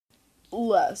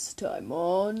Last time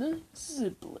on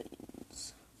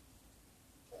Siblings.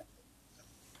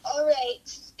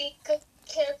 Alright, be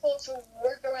careful to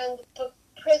work around the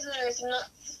prisoners and not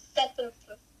set them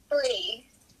free.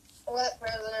 What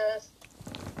prisoners?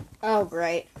 Oh,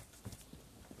 great.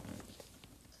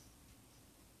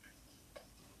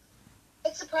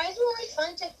 It's surprisingly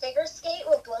fun to figure skate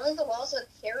while blowing the walls with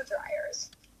hair dryers.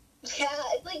 Yeah,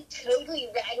 it's like totally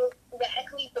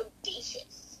radically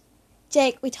bodacious.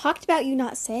 Jake, we talked about you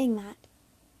not saying that.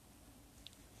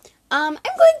 I'm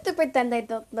going to pretend I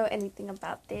don't know anything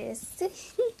about this.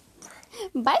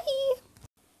 Bye.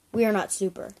 We are not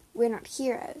super. We're not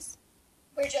heroes.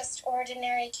 We're just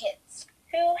ordinary kids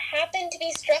who happen to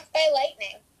be struck by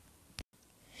lightning.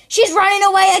 She's running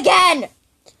away again!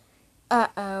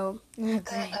 Uh-oh.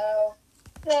 Okay. Uh-oh.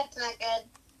 That's not good.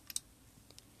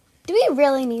 Do we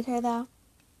really need her, though?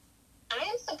 I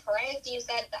am surprised you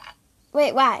said that.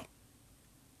 Wait, why?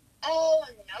 Oh,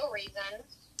 no reason.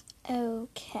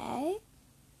 Okay.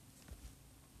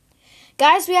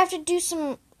 Guys, we have to do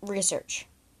some research.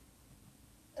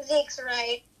 Zeke's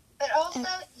right. But also,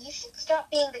 you should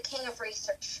stop being the king of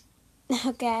research.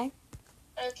 Okay.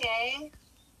 Okay?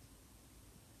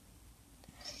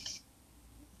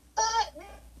 But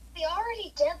we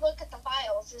already did look at the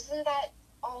files. Isn't that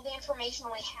all the information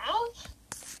we have?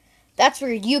 That's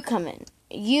where you come in.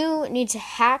 You need to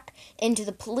hack into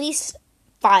the police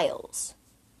files.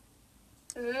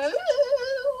 Ooh,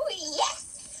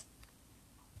 yes!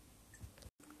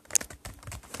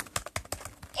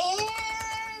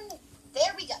 And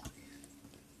there we go.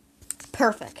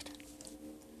 Perfect.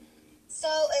 So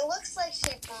it looks like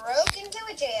she broke into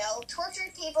a jail,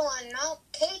 tortured people on Mount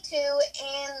K2,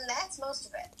 and that's most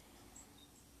of it.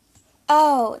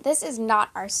 Oh, this is not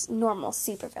our normal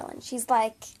supervillain. She's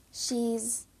like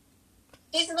He's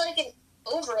like an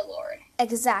overlord.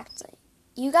 Exactly.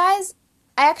 You guys,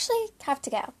 I actually have to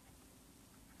go.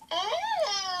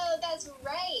 Oh, that's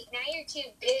right. Now you're too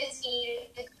busy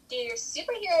to do your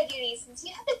superhero duties since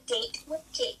you have a date with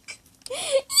Jake.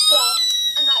 Well,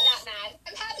 I'm not that mad.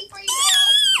 I'm happy for you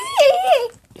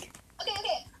now.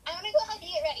 Okay. I'm gonna go help you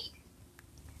get ready.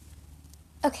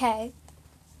 Okay.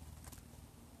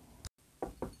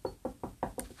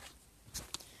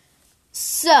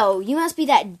 So, you must be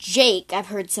that Jake I've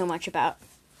heard so much about.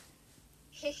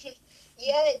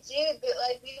 Yeah, dude, but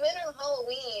like we went on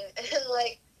Halloween and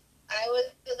like I was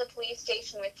at the police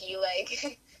station with you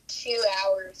like 2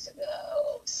 hours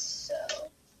ago, so.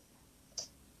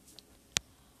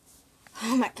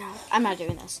 Oh my god, I'm not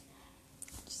doing this.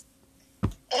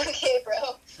 Okay,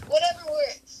 bro. Whatever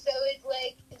works. So it's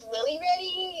like, is Lily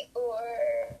ready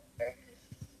or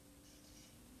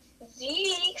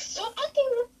Zeke? Stop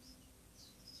acting.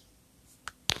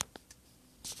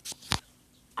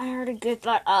 I already get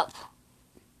that up.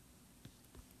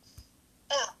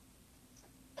 Oh.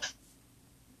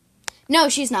 No,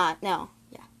 she's not. No.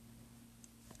 Yeah.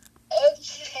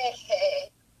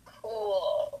 Okay,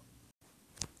 cool.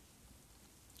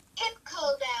 It's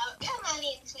cold out. Come on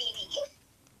in, sweetie.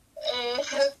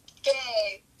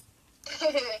 Okay.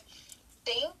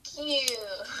 Thank you.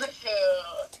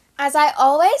 As I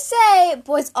always say,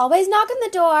 boys always knock on the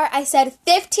door. I said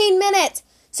 15 minutes.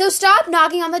 So stop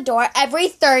knocking on the door every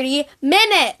 30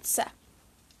 minutes.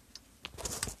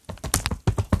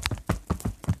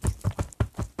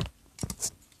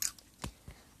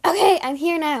 Okay, I'm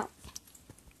here now.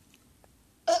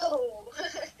 Oh,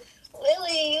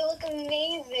 Lily, you look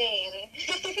amazing.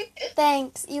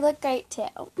 Thanks. You look great too.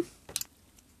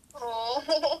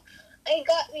 Oh, I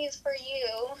got these for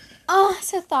you. Oh,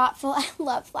 so thoughtful. I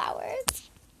love flowers.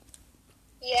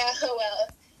 Yeah, well,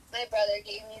 my brother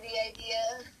gave me the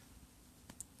idea.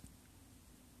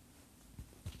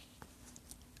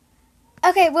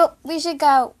 Okay, well, we should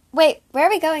go. Wait, where are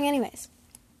we going anyways?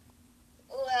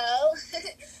 Well,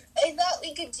 I thought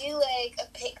we could do, like, a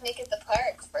picnic at the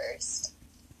park first.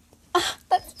 Oh,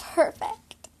 that's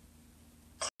perfect.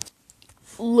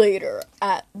 Later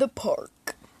at the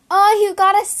park. Oh, you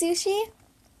got us sushi?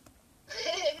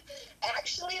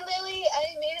 Actually, Lily,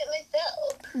 I made it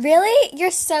myself. Really?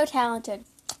 You're so talented.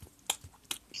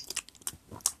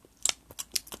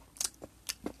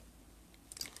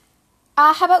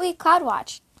 How about we cloud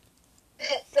watch?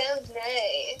 That sounds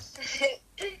nice.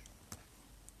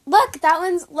 Look, that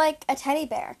one's like a teddy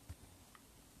bear.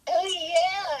 Oh,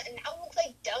 yeah, and that looks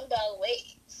like dumbbell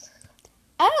weights.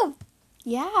 Oh,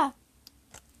 yeah.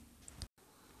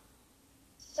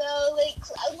 So, like,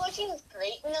 cloud watching is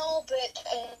great and all, but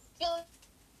I feel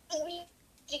like we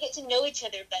should get to know each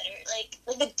other better, like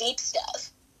the deep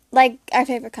stuff. Like our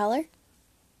favorite color?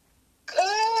 Girl!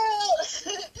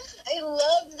 I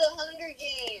love the Hunger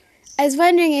Games. I was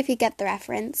wondering if you get the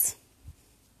reference.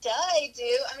 Duh, I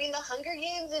do. I mean, the Hunger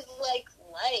Games is like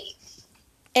life.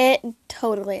 It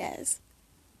totally is.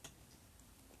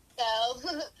 So,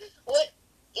 what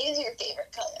is your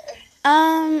favorite color?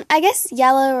 I guess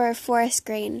yellow or forest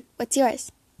green. What's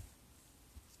yours?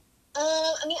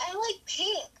 I mean, I like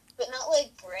pink, but not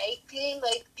like bright pink,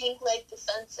 like pink like the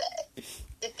sunset,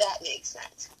 if that makes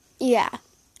sense. Yeah.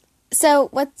 So,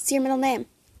 what's your middle name?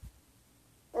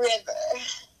 River.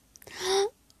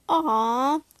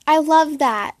 Aw, I love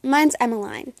that. Mine's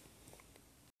Emmeline.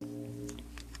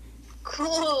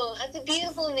 Cool, that's a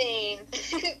beautiful name.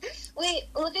 Wait,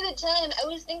 look at the time. I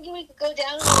was thinking we could go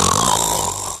down and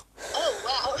oh,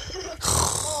 wow.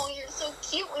 Oh, you're so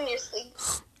cute when you're sleeping,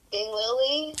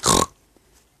 Lily.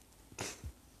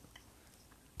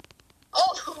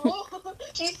 Oh,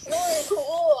 she's snoring.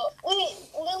 Cool. Wait,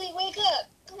 Lily, wake up.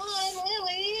 Come on,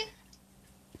 Lily.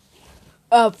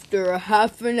 After a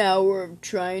half an hour of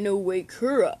trying to wake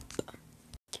her up.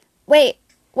 Wait,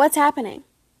 what's happening?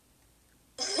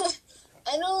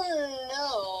 I don't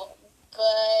know,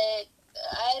 but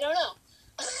I don't know.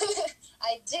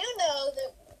 I do know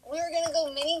that we were going to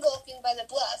go mini golfing by the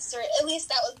bluffs, or at least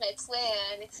that was my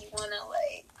plan, if you want to,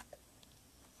 like...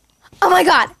 Oh my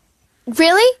god!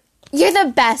 Really? You're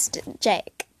the best,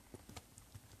 Jake.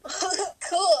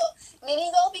 Cool.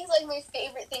 Mini golfing's like my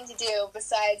favorite thing to do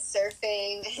besides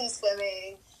surfing and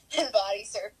swimming and body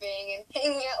surfing and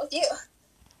hanging out with you.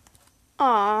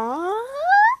 Aww.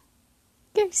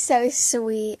 You're so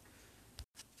sweet.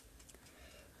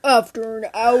 After an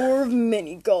hour of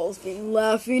mini golfing,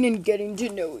 laughing, and getting to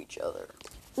know each other.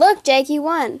 Look, Jake, you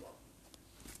won.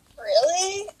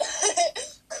 Really?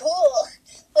 Cool.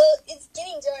 Well, it's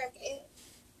getting dark. I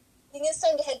think it's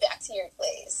time to head back to your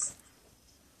place.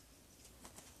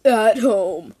 At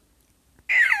home.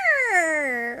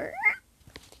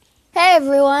 Hey,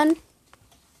 everyone.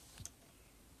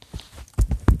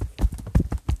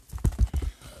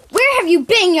 Where have you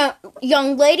been,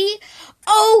 young lady?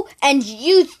 Oh, and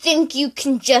you think you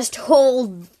can just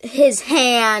hold his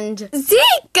hand.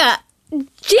 Zeke!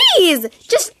 Jeez!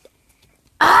 Just...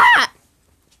 Ah!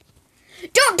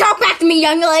 Don't talk back to me,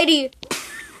 young lady!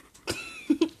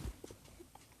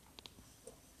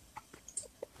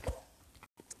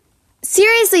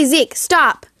 Seriously, Zeke,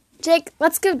 stop. Jake,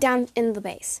 let's go down in the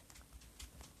base.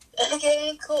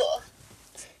 Okay, cool.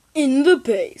 In the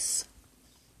base.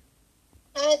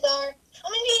 Hi, Thor.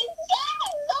 Thor!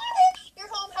 You're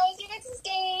home. How was your guys'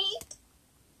 date?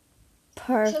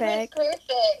 Perfect.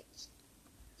 Perfect.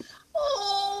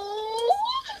 Oh.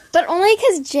 But only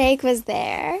because Jake was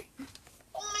there.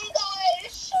 Oh my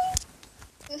gosh.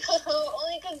 No,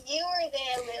 only because you were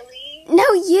there, Lily. No,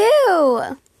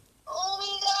 you. Oh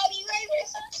my god, you guys are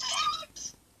so cute.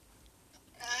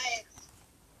 Guys,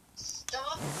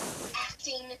 stop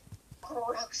acting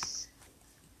gross.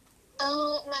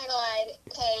 Oh my god.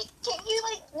 Okay, can you,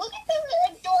 like, look at them?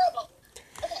 They're adorable.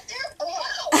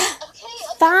 Okay,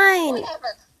 Fine.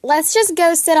 whatever. Let's just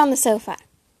go sit on the sofa.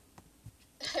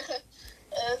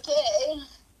 Okay.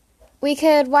 We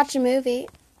could watch a movie.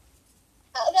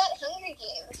 How about Hunger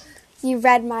Games? You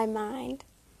read my mind.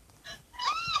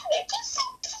 They're just so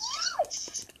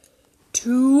cute.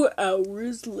 2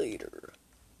 hours later.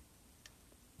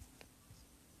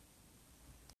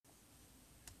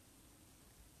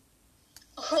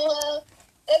 Well,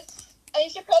 I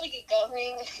should probably get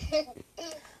going.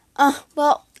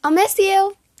 Well, I'll miss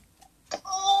you.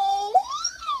 Oh.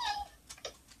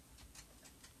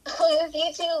 I miss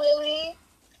you too, Lily.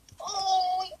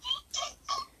 Oh.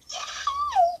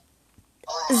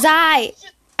 Zai,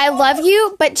 I love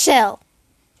you, but chill.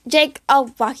 Jake,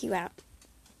 I'll walk you out.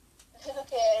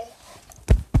 Okay.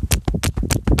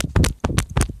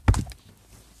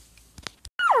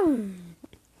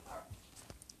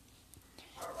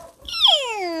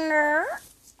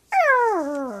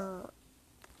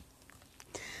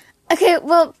 Okay,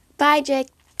 well, bye, Jake.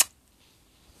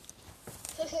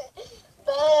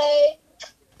 Bye.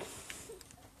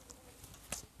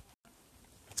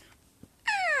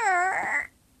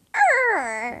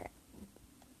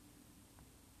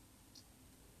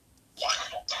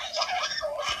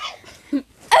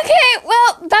 Okay,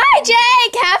 well, bye,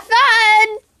 Jake. Have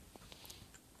fun.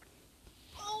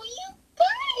 Oh, you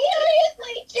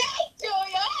seriously, Jake, do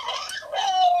you?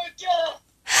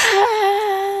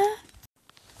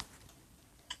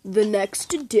 The next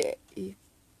day.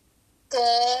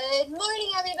 Good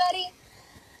morning, everybody.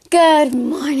 Good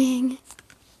morning.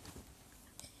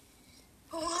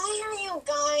 Why are you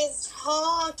guys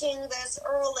talking this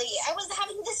early? I was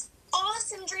having this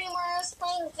awesome dream where I was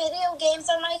playing video games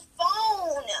on my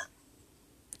phone.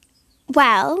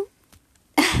 Well,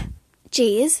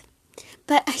 Jeez.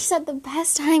 But I just had the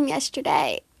best time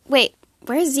yesterday. Wait,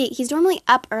 where's Zeke? He's normally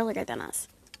up earlier than us.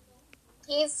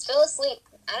 He's still asleep.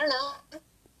 I don't know.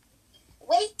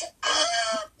 Wake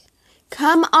up!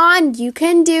 Come on, you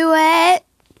can do it.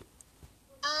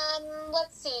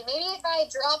 Let's see. Maybe if I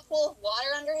draw a pool of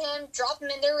water under him, drop him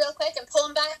in there real quick, and pull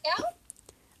him back out?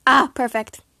 Ah,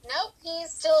 perfect. Nope,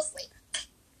 he's still asleep.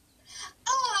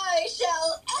 I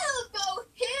shall elbow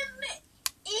him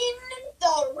in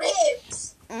the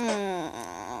ribs.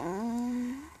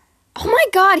 Oh my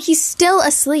god, he's still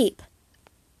asleep.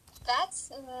 That's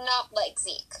not like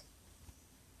Zeke.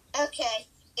 Okay,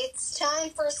 it's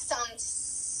time for some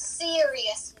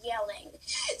serious yelling.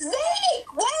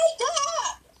 Zeke, wake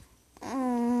up!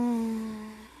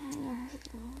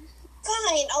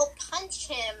 Fine, I'll punch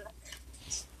him.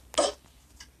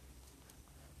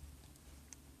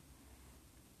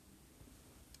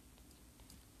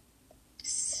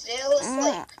 Still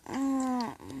asleep.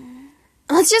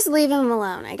 Let's just leave him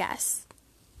alone, I guess.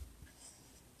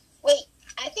 Wait,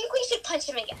 I think we should punch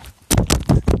him again.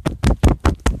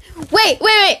 Wait.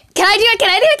 Can I do it?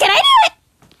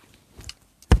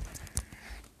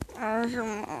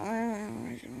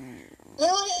 You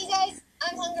know what, you guys?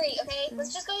 I'm hungry, okay?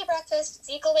 Let's just go get breakfast.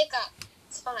 Zeke will wake up.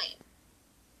 It's fine.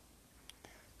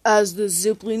 As the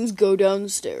Ziplings go down the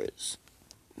stairs.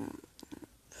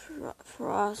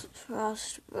 Frostbite.